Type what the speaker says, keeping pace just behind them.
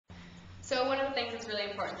So one of the things that's really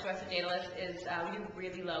important to us at Daedalus is we do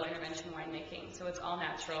really low intervention winemaking, so it's all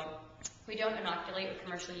natural. We don't inoculate with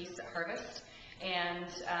commercial yeast at harvest, and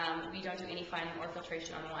we don't do any fining or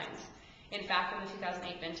filtration on the wines. In fact, in the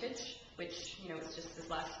 2008 vintage, which was just this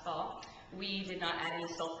last fall, we did not add any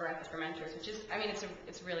sulfur at the fermenters, which is, I mean, it's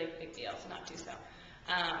a really big deal to not do so.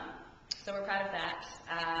 So we're proud of that.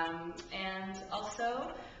 And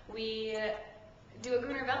also, we do a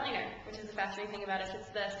Gruner Veltliner, which is the fascinating thing about us. It's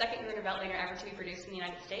the second Gruner Veltliner ever to be produced in the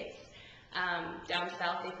United States. Down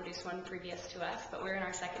south, they produced one previous to us, but we're in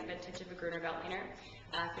our second vintage of a Gruner Veltliner.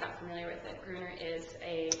 If you're not familiar with it, Gruner is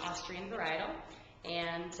an Austrian varietal,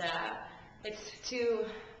 and it's to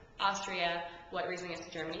Austria what Riesling is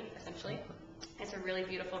to Germany, essentially. It's a really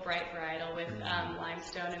beautiful, bright varietal with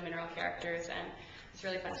limestone and mineral characters, and it's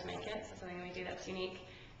really fun to make it. So something that we do that's unique.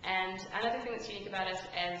 And another thing that's unique about us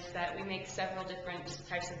is that we make several different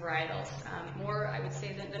types of varietals. More, I would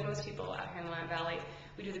say, than most people out here in the Willamette Valley.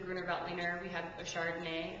 We do the Gruner Veltliner, we have a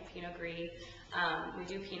Chardonnay, a Pinot Gris, we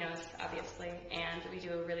do Pinots, obviously, and we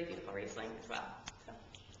do a really beautiful Riesling as well. So,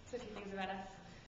 that's a few things about us.